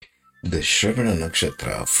The Shravana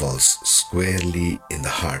Nakshatra falls squarely in the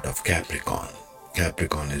heart of Capricorn.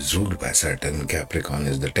 Capricorn is ruled by Saturn. Capricorn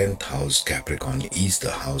is the 10th house. Capricorn is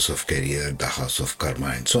the house of career, the house of karma,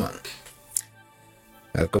 and so on.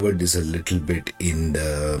 I've covered this a little bit in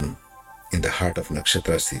the Heart of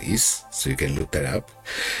Nakshatra series, so you can look that up.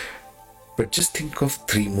 But just think of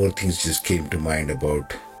three more things just came to mind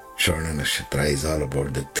about Shravana Nakshatra. Is all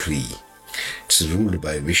about the three. It's ruled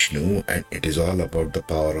by Vishnu and it is all about the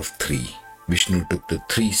power of three. Vishnu took the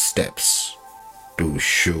 3 steps to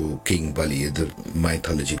show King Bali. The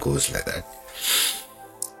mythology goes like that.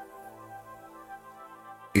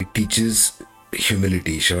 It teaches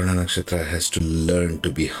humility. Shravana Nakshatra has to learn to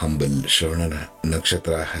be humble. Shravana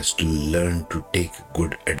Nakshatra has to learn to take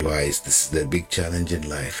good advice. This is the big challenge in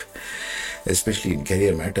life. Especially in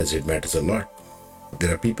career matters, it matters a lot.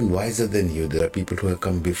 There are people wiser than you. There are people who have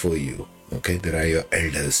come before you. Okay, there are your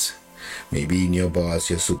elders. Maybe in your boss,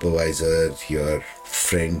 your supervisor, your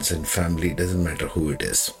friends and family, it doesn't matter who it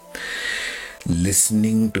is.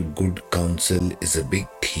 Listening to good counsel is a big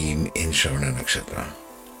theme in Shravana Nakshatra.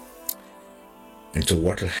 And so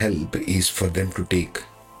what will help is for them to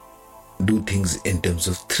do things in terms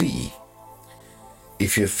of 3.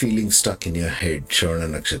 If you're feeling stuck in your head,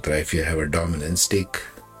 Shravana Nakshatra, if you have a dominance, take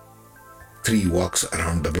 3 walks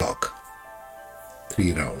around the block,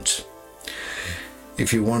 3 rounds.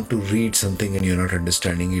 If you want to read something and you're not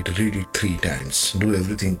understanding it, read it 3 times. Do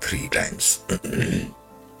everything 3 times.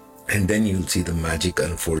 And then you'll see the magic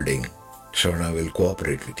unfolding. Shravana will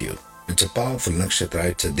cooperate with you. It's a powerful nakshatra.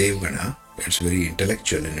 It's a devgana. It's very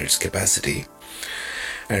intellectual in its capacity.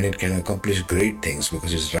 And it can accomplish great things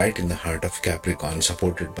because it's right in the heart of Capricorn,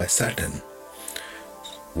 supported by Saturn.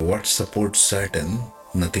 What supports Saturn,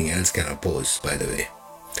 nothing else can oppose, by the way.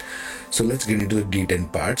 So let's get into the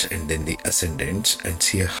D10 parts and then the ascendants and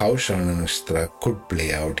see how Shravana Nakshatra could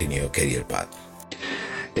play out in your career path.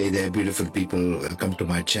 Hey there, beautiful people. Welcome to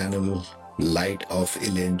my channel, Light of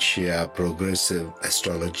Ilentia, Progressive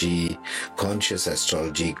Astrology, Conscious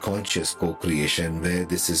Astrology, Conscious Co-Creation, where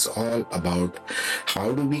this is all about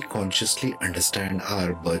how do we consciously understand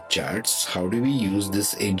our birth charts, how do we use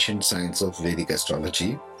this ancient science of Vedic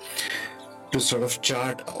astrology to sort of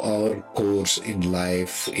chart our course in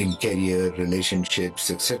life, in career,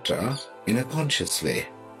 relationships, etc. in a conscious way,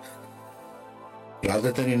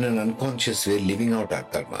 rather than in an unconscious way, living out our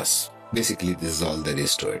karmas. Basically, this is all there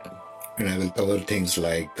is to it. And I will cover things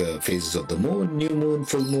like the phases of the moon, new moon,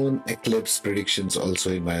 full moon, eclipse predictions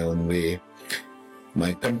also in my own way.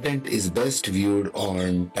 My content is best viewed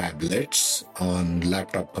on tablets, on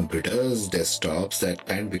laptop computers, desktops, that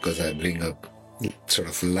kind, because I bring up sort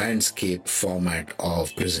of landscape format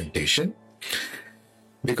of presentation,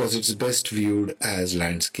 because it's best viewed as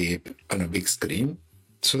landscape on a big screen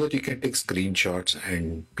so that you can take screenshots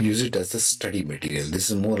and use it as a study material. This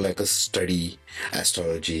is more like a study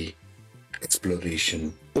astrology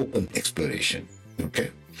exploration, open exploration. Okay.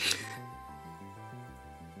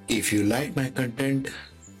 If you like my content,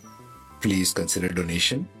 please consider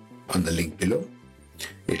donation on the link below.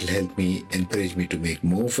 It'll help me, encourage me to make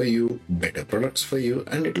more for you, better products for you,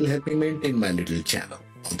 and it'll help me maintain my little channel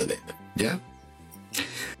on the web. Yeah?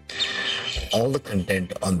 All the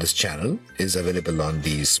content on this channel is available on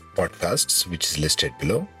these podcasts, which is listed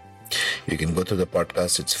below. You can go through the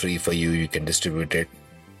podcast. It's free for you. You can distribute it.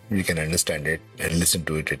 You can understand it and listen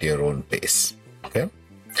to it at your own pace. Okay?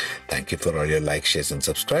 Thank you for all your likes, shares, and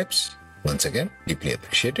subscribes. Once again, deeply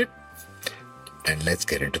appreciate it. And let's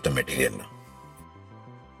get into the material now.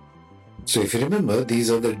 So if you remember,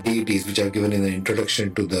 these are the deities which are given in the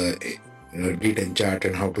introduction to the D10 chart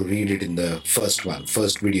and how to read it in the first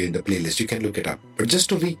video in the playlist. You can look it up. But just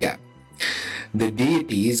to recap, the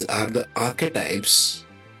deities are the archetypes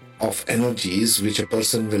of energies which a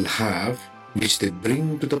person will have, which they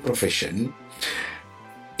bring to the profession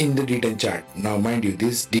in the D10 chart. Now, mind you,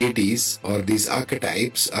 these deities or these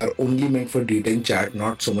archetypes are only meant for D10 chart,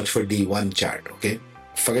 not so much for D1 chart, okay?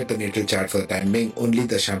 Forget the natal chart for the time being, only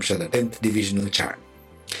the Shamsha, the 10th divisional chart.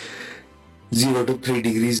 0 to 3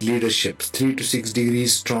 degrees leadership, 3 to 6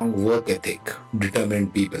 degrees strong work ethic,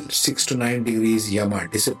 determined people, 6 to 9 degrees Yama,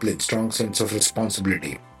 discipline, strong sense of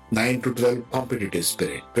responsibility, 9 to 12 competitive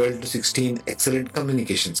spirit, 12 to 16 excellent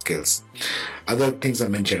communication skills. Other things are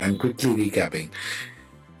mentioned, I'm quickly recapping.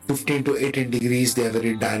 15 to 18 degrees, they are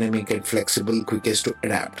very dynamic and flexible, quickest to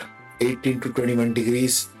adapt. 18 to 21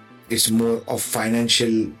 degrees, it's more of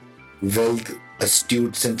financial wealth,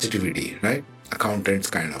 astute sensitivity, right? Accountants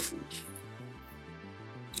kind of.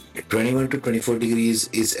 21 to 24 degrees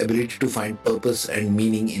is ability to find purpose and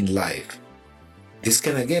meaning in life. This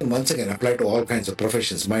can once again apply to all kinds of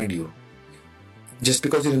professions, mind you. Just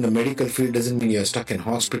because you're in the medical field doesn't mean you're stuck in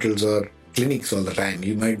hospitals or clinics all the time.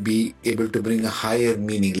 You might be able to bring a higher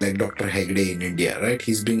meaning, like Dr. Hegde in India, right?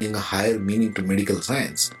 He's bringing a higher meaning to medical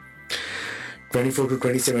science. 24 to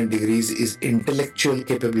 27 degrees is intellectual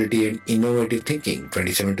capability and innovative thinking.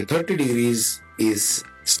 27 to 30 degrees is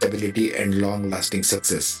stability and long lasting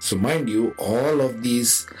success. So, mind you, all of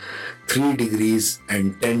these 3 degrees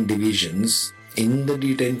and 10 divisions in the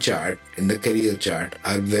D10 chart, in the career chart,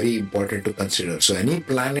 are very important to consider. So, any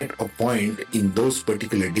planet or point in those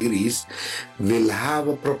particular degrees will have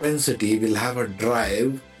a propensity, will have a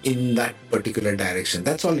drive in that particular direction.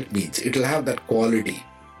 That's all it means. It will have that quality.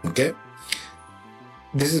 Okay?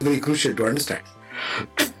 This is very crucial to understand.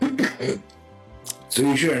 So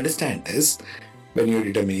you should understand this when you're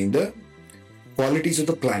determining the qualities of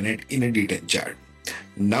the planet in a D10 chart.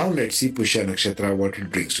 Now let's see Pushya Nakshatra, what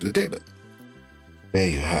it brings to the table. There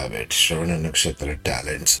you have it, Shravana Nakshatra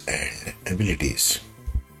talents and abilities.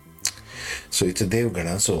 So it's a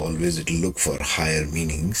Devgana, so always it'll look for higher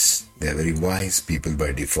meanings. They are very wise people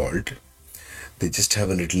by default. They just have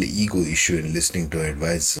a little ego issue in listening to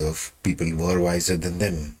advice of people who are wiser than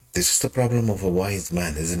them. This is the problem of a wise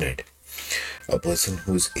man, isn't it? A person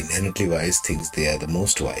who's inherently wise thinks they are the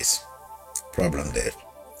most wise. Problem there.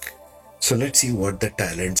 So let's see what the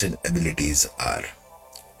talents and abilities are.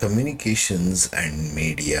 Communications and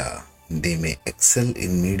media. They may excel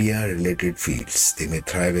in media-related fields. They may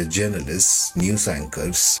thrive as journalists, news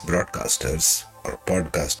anchors, broadcasters, or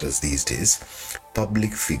podcasters these days,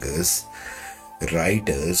 public figures,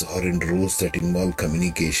 writers, or in roles that involve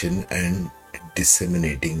communication and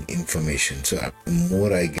disseminating information. So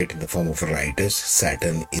more I get in the form of writers.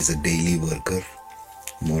 Saturn is a daily worker,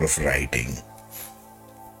 more of writing.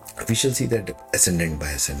 We shall see that ascendant by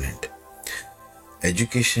ascendant.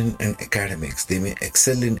 Education and academics. They may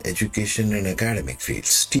excel in education and academic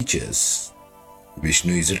fields. Teachers.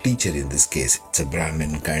 Vishnu is a teacher in this case. It's a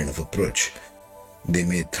Brahmin kind of approach. They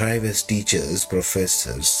may thrive as teachers,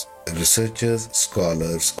 professors, researchers,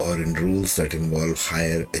 scholars, or in roles that involve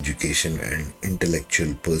higher education and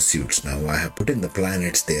intellectual pursuits. Now, I have put in the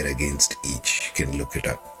planets there against each. You can look it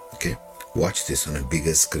up. Okay, watch this on a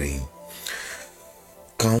bigger screen.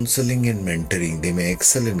 Counseling and mentoring. They may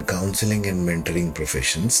excel in counseling and mentoring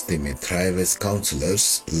professions. They may thrive as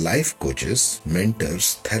counselors, life coaches,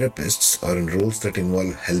 mentors, therapists, or in roles that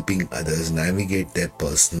involve helping others navigate their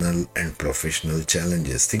personal and professional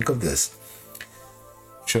challenges. Think of this.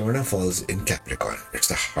 Shravana falls in Capricorn. It's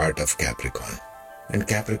the heart of Capricorn. And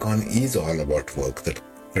Capricorn is all about work, the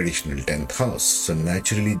traditional 10th house. So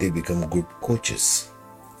naturally they become good coaches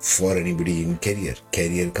for anybody in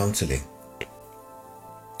career counseling.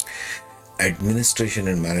 Administration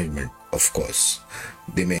and management, of course.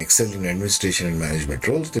 They may excel in administration and management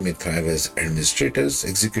roles. They may thrive as administrators,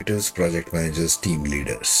 executives, project managers, team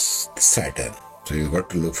leaders. Saturn. So you've got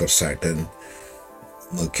to look for Saturn,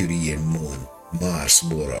 Mercury, and Moon. Mars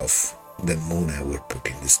more of than Moon I would put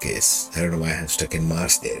in this case. I don't know why I'm stuck in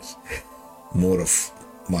Mars there. More of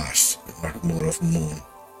Mars, not more of Moon.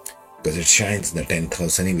 Because it shines in the 10th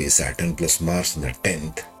house anyway. Saturn plus Mars in the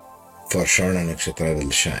 10th for Shravana Nakshatra will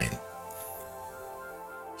shine.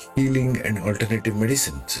 Healing and alternative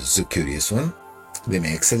medicine. This is a curious one. They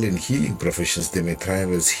may excel in healing professions. They may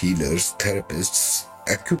thrive as healers, therapists,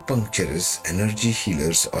 acupuncturists, energy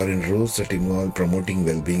healers, or in roles that involve promoting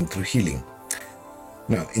well-being through healing.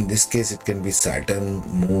 Now, in this case, it can be Saturn,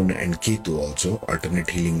 Moon, and Ketu also. Alternate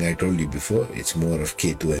healing, I told you before, it's more of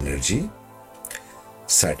Ketu energy.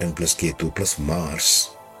 Saturn plus Ketu plus Mars.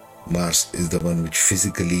 Mars is the one which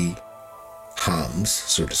physically harms,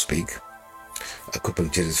 so to speak.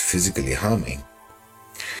 Acupuncture is physically harming.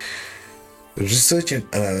 Research and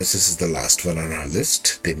analysis is the last one on our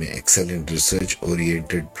list. They may excel in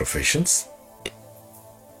research-oriented professions.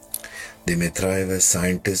 They may thrive as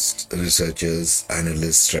scientists, researchers,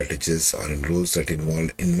 analysts, strategists, or in roles that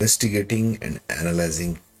involve investigating and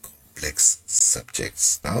analyzing complex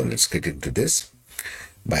subjects. Now let's get into this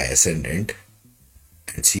by ascendant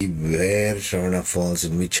and see where Shravana falls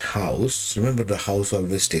in which house. Remember, the house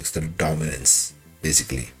always takes the dominance,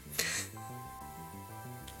 basically.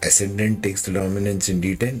 Ascendant takes the dominance in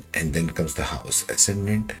D10 and then comes the house.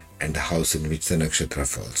 Ascendant and the house in which the nakshatra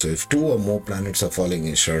falls. So if 2 or more planets are falling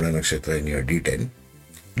in Shravana Nakshatra in your D10,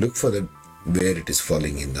 look for where it is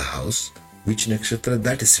falling in the house, which nakshatra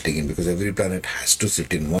that is sitting in, because every planet has to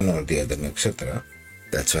sit in one or the other nakshatra.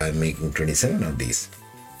 That's why I'm making 27 of these.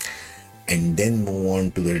 And then move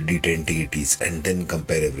on to the D10 deities and then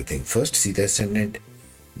compare everything. First see the ascendant,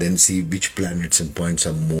 then see which planets and points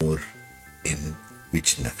are more in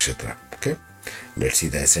which nakshatra. Okay, let's see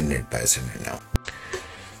the ascendant by ascendant now.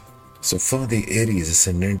 So for the Aries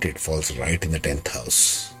ascendant, it falls right in the 10th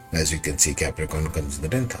house. As you can see, Capricorn comes in the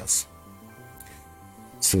 10th house.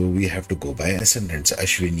 So we have to go by ascendants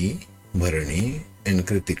Ashwini, Bharani, and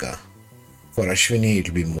Kritika. For Ashwini, it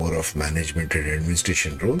will be more of management and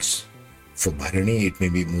administration roles. For Bharani, it may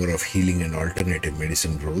be more of healing and alternative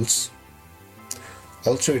medicine roles.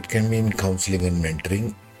 Also, it can be in counseling and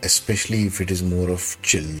mentoring, especially if it is more of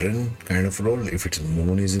children kind of role, if its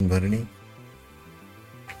moon is in Bharani.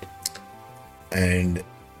 And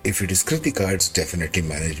if it is Kritika, it's definitely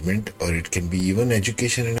management, or it can be even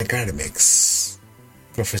education and academics,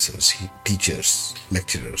 professors, teachers,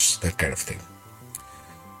 lecturers, that kind of thing.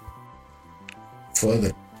 For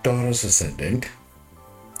the Taurus ascendant,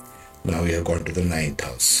 now we have gone to the 9th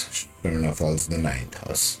house. Shravana falls in the 9th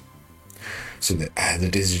house. So as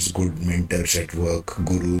it is, it's good mentors at work,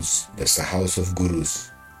 gurus. That's the house of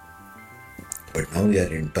gurus. But now we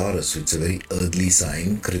are in Taurus, so it's a very early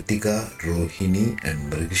sign. Kritika, Rohini,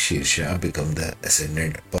 and Mrigashirsha become the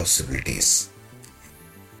ascendant possibilities.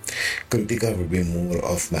 Kritika would be more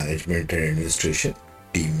of management and administration,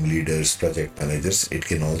 team leaders, project managers. It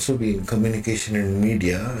can also be in communication and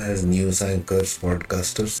media as news anchors,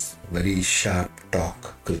 podcasters. Very sharp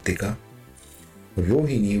talk, Kritika.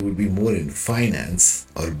 Rohini would be more in finance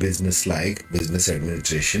or business-like, business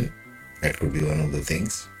administration. That could be one of the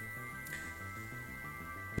things.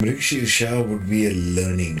 Mrigashirsha would be a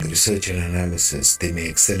learning, research and analysis. They may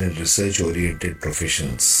excel in research-oriented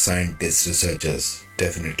professions, scientists, researchers.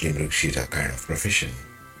 Definitely Mrigashirsha kind of profession.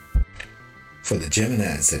 For the Gemini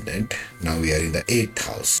ascendant, now we are in the 8th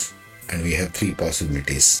house and we have 3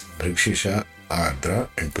 possibilities. Mrigashirsha, Ardra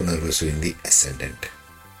and Punarvasu in the ascendant.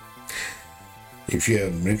 If you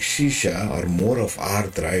have Mrigashirsha or more of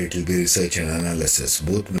Ardra, it will be research and analysis.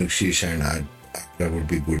 Both Mrigashirsha and Ardra would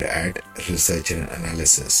be good at research and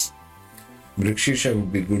analysis. Mrigashirsha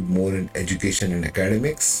would be good more in education and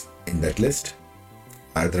academics in that list.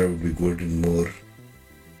 Ardra would be good in more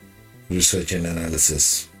research and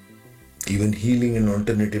analysis. Even healing and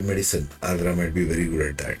alternative medicine, Ardra might be very good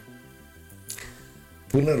at that.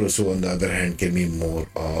 Punarvasu, on the other hand, can be more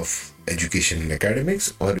of education and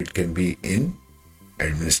academics, or it can be in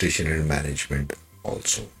administration and management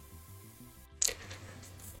also.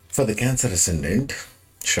 For the Cancer ascendant,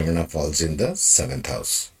 Shravana falls in the 7th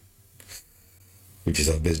house, which is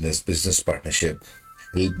of business partnership,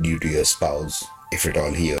 help due to your spouse, if at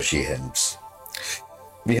all he or she helps.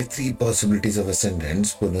 We have 3 possibilities of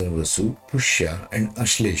ascendants: Punarvasu, Pushya, and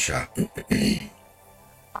Ashlesha.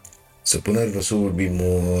 So Punarvasu would be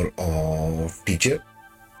more of teacher.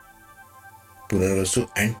 Punarvasu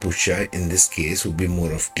and Pushya in this case would be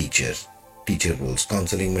more of teacher roles,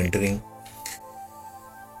 counseling, mentoring,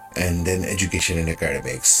 and then education and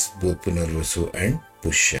academics, both Punarvasu and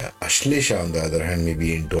Pushya. Ashlesha, on the other hand, may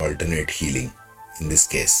be into alternate healing in this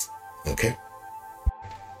case. Okay.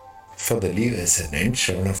 For the Leo ascendant,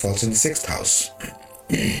 Shravana falls in the 6th house,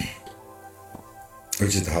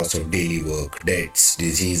 which is the house of daily work, debts,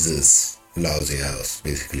 diseases, lousy house,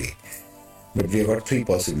 basically. But we have got 3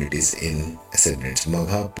 possibilities in ascendants: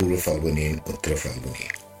 Magha, Purva Falguni, and Uttara Falguni.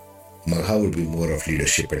 Magha would be more of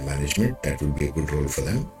leadership and management. That would be a good role for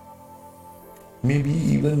them. Maybe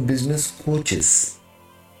even business coaches,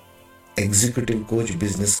 executive coach,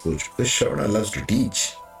 business coach, because Shravana loves to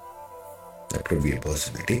teach. That could be a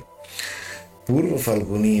possibility. Purva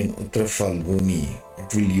Falguni and Uttara Falguni,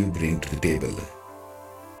 what will you bring to the table?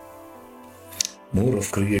 More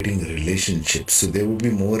of creating relationships. So they would be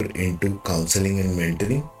more into counseling and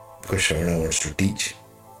mentoring, because Shravana wants to teach.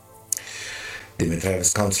 They may thrive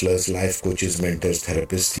as counselors, life coaches, mentors,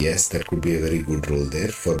 therapists. Yes, that could be a very good role there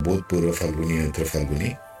for both Purva Falguni and Uttara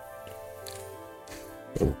Falguni.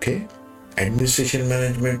 Okay. Administration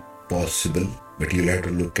management, possible, but you'll have to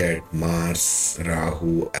look at Mars,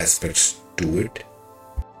 Rahu aspects to it.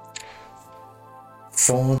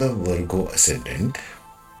 For the Virgo ascendant,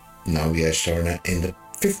 now we are Shravana in the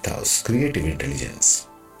 5th house, creative intelligence.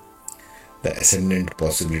 The ascendant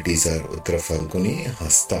possibilities are Uttara Falguni,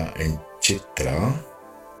 Hasta, and Chitra.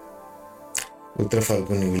 Uttara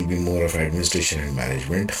Falguni will be more of administration and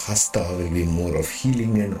management. Hasta will be more of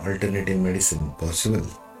healing and alternative medicine, possible.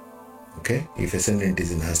 Okay, if ascendant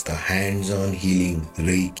is in Hasta, hands-on healing,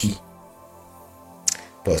 Reiki,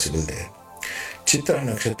 possible there. Chitra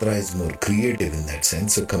Nakshatra is more creative in that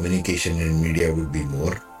sense, so communication and media would be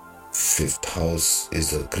more. 5th house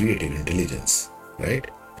is the creative intelligence, right?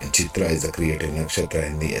 And Chitra is the creative Nakshatra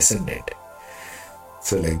in the ascendant.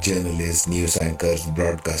 So like journalists, news anchors,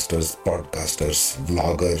 broadcasters, podcasters,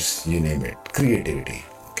 vloggers, you name it, creativity,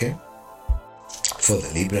 okay? For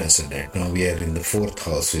the Libra ascendant, now we are in the 4th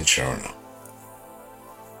house with Shravana.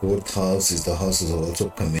 Fourth house is the houses of also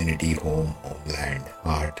community, home, homeland,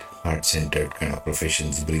 heart-centered kind of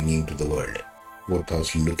professions bringing to the world. Fourth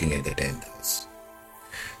house looking at the 10th house.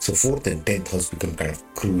 So fourth and 10th house become kind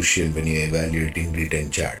of crucial when you're evaluating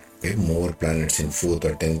D10 chart. Okay, more planets in fourth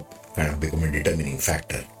or 10th kind of become a determining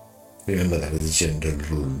factor. Remember that is a general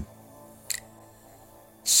rule.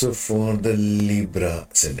 So for the Libra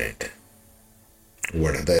ascendant,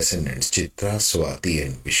 what are the ascendants? Chitra, Swati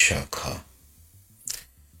and Vishakha.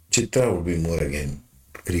 Chitra would be more again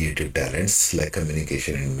creative talents like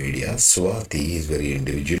communication and media. Swati is very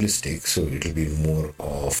individualistic, so it will be more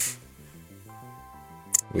of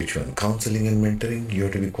which one? Counseling and mentoring. You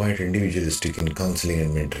have to be quite individualistic in counseling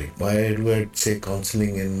and mentoring. Why do I say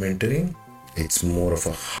counseling and mentoring? It's more of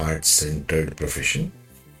a heart-centered profession.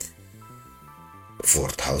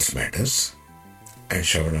 Fourth house matters. And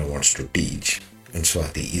Shravana wants to teach. And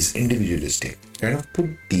Swati is individualistic. Kind of put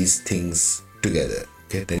these things together.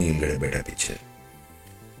 Okay, then you'll get a better picture.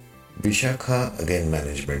 Vishakha, again,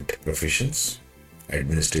 management professions.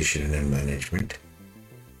 Administration and management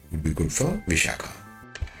would be good for Vishakha.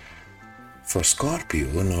 For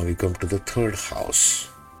Scorpio, now we come to the third house.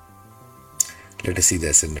 Let us see the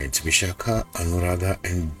ascendants. Vishakha, Anuradha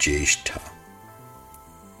and Jyeshtha.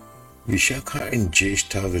 Vishakha and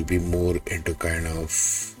Jyeshtha will be more into kind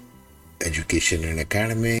of education and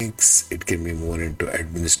academics. It can be more into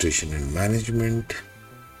administration and management.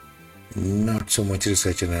 Not so much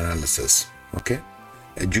research and analysis. Okay?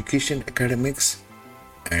 Education, academics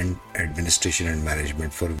and administration and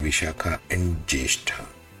management for Vishakha and Jyeshtha.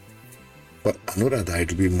 For Anuradha,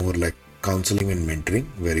 it will be more like counseling and mentoring.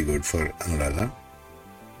 Very good for Anuradha.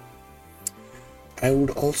 I would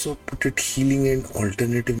also put it healing and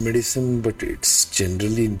alternative medicine, but it's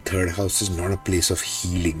generally in third house is not a place of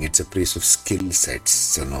healing. It's a place of skill sets.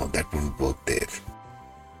 So no, that won't work there.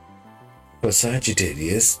 For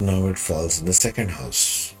Sagittarius, now it falls in the second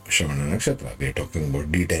house. Shravana Nakshatra. We are talking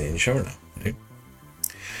about D10 in Shravana, right?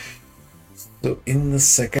 So in the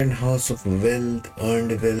second house of wealth,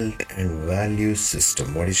 earned wealth and value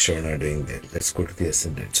system, what is Shravana doing there? Let's go to the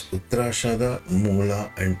ascendants. Uttarashada,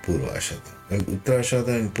 Moola and Purvashada. Well,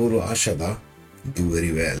 Uttarashada and Purvashada do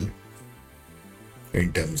very well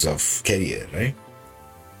in terms of career, right?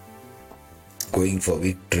 Going for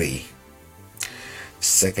victory.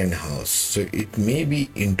 Second house. So it may be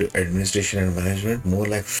into administration and management, more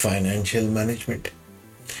like financial management.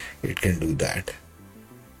 It can do that.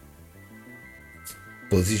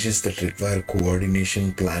 Positions that require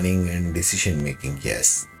coordination, planning and decision making.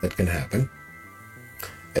 Yes, that can happen.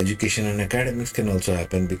 Education and academics can also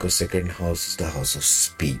happen because second house is the house of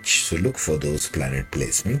speech. So look for those planet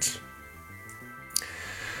placements.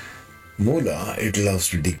 Moola, it loves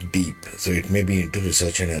to dig deep. So it may be into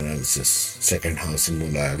research and analysis. Second house in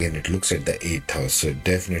Moola, again, it looks at the 8th house. So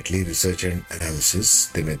definitely research and analysis.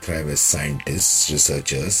 They may thrive as scientists,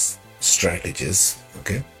 researchers, strategists.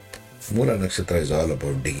 Okay. Moola Nakshatra is all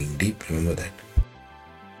about digging deep, remember that.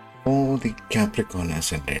 All the Capricorn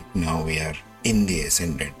ascendant, now we are in the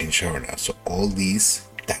ascendant in Shravana. So all these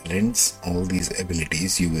talents, all these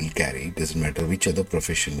abilities you will carry, doesn't matter which other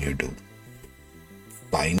profession you do.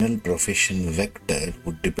 Final profession vector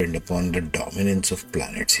would depend upon the dominance of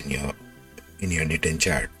planets in your D10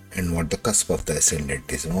 chart and what the cusp of the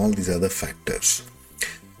ascendant is and all these other factors.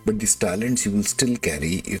 But these talents you will still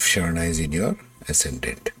carry if Shravana is in your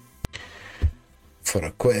ascendant. For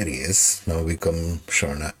Aquarius, now we come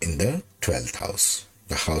Shravana in the 12th house,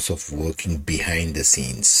 the house of working behind the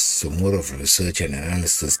scenes. So more of research and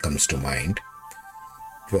analysis comes to mind.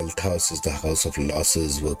 12th house is the house of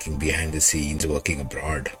losses, working behind the scenes, working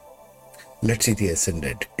abroad. Let's see the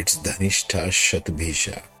ascendant. It's Dhanishta,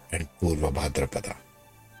 Shatbhisha and Purva Bhadrapada.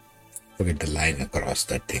 Forget the line across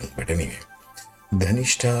that thing, but anyway.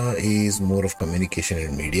 Dhanishta is more of communication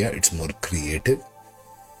and media. It's more creative.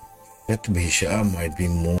 Shatbhisha might be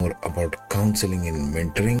more about counseling and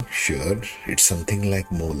mentoring. Sure, it's something like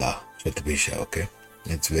Moola, Shatbhisha, okay?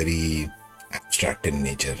 It's very abstract in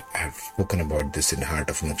nature. I've spoken about this in Heart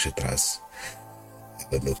of Nakshatras.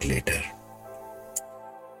 Have a look later.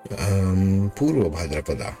 Purva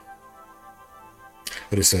Bhadrapada.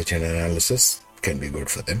 Research and analysis can be good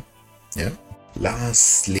for them. Yeah.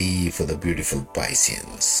 Lastly, for the beautiful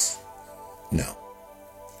Pisceans. Now,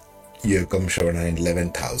 here comes Shravana in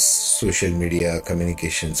 11th house. Social media,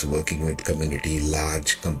 communications, working with community,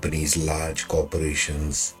 large companies, large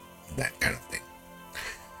corporations, that kind of thing.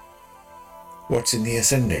 What's in the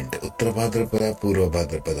ascendant? Uttara Bhadrapada, Purva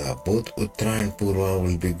Bhadrapada. Both Uttara and Purva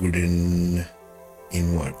will be good in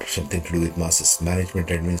what? Something to do with masses. Management,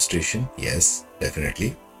 administration? Yes,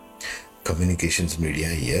 definitely. Communications,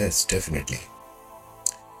 media? Yes, definitely.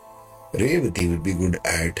 Revati would be good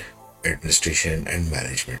at administration and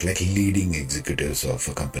management, like leading executives of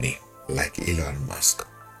a company like Elon Musk.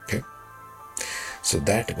 Okay, so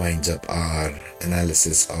that winds up our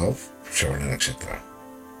analysis of Shravana Nakshatra.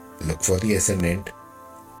 Look for the ascendant,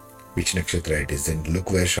 which nakshatra it is in,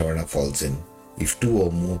 look where Shravana falls in. If two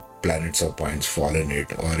or more planets or points fall in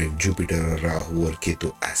it, or if Jupiter or Rahu or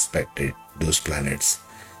Ketu aspected those planets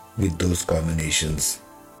with those combinations,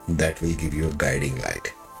 that will give you a guiding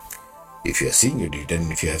light. If you are seeing your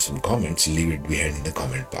D10, if you have some comments, leave it behind in the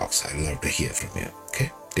comment box. I'd love to hear from you.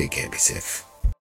 Okay? Take care, be safe.